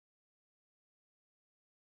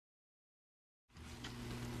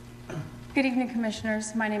Good evening,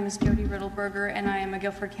 Commissioners. My name is Jody Riddleberger, and I am a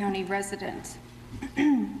Guilford County resident.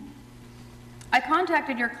 I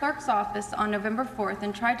contacted your clerk's office on November 4th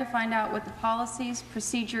and tried to find out what the policies,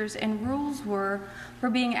 procedures, and rules were for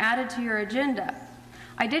being added to your agenda.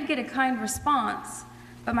 I did get a kind response,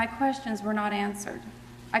 but my questions were not answered.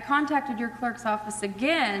 I contacted your clerk's office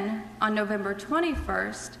again on November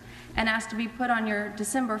 21st and asked to be put on your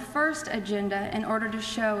December 1st agenda in order to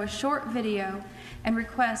show a short video and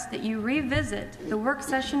request that you revisit the work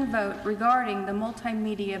session vote regarding the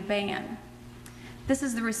multimedia ban. This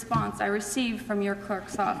is the response I received from your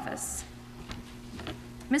clerk's office.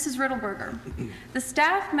 Mrs. Riddleberger, the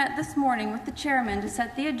staff met this morning with the chairman to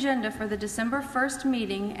set the agenda for the December 1st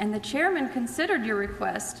meeting, and the chairman considered your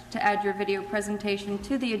request to add your video presentation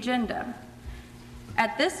to the agenda.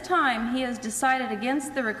 At this time, he has decided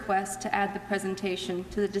against the request to add the presentation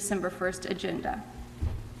to the December 1st agenda.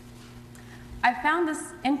 I found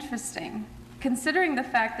this interesting, considering the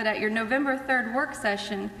fact that at your November 3rd work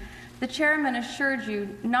session, the chairman assured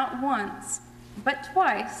you not once, but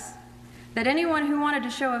twice, that anyone who wanted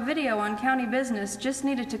to show a video on county business just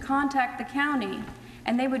needed to contact the county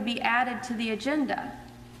and they would be added to the agenda.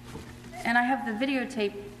 And I have the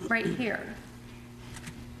videotape right here.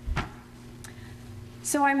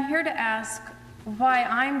 So I'm here to ask why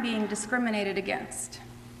I'm being discriminated against.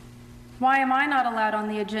 Why am I not allowed on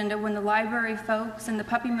the agenda when the library folks and the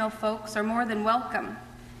puppy mill folks are more than welcome?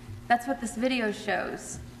 That's what this video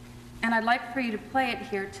shows. And I'd like for you to play it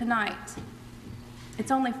here tonight.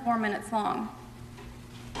 It's only 4 minutes long.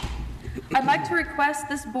 I'd like to request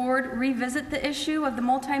this board revisit the issue of the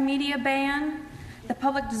multimedia ban. The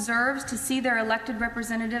public deserves to see their elected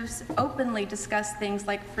representatives openly discuss things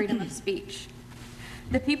like freedom of speech.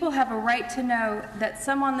 The people have a right to know that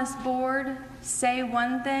some on this board say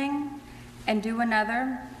one thing and do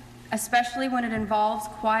another, especially when it involves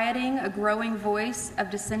quieting a growing voice of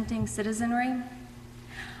dissenting citizenry.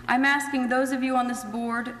 I'm asking those of you on this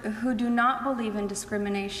board who do not believe in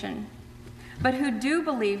discrimination, but who do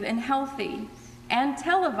believe in healthy and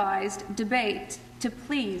televised debate, to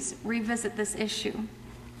please revisit this issue.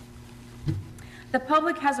 The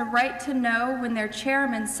public has a right to know when their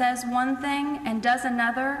chairman says one thing and does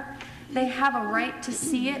another. They have a right to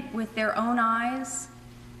see it with their own eyes.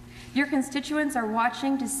 Your constituents are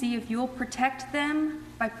watching to see if you'll protect them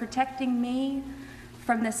by protecting me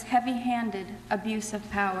from this heavy-handed abuse of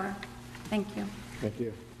power. Thank you. Thank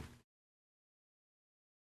you.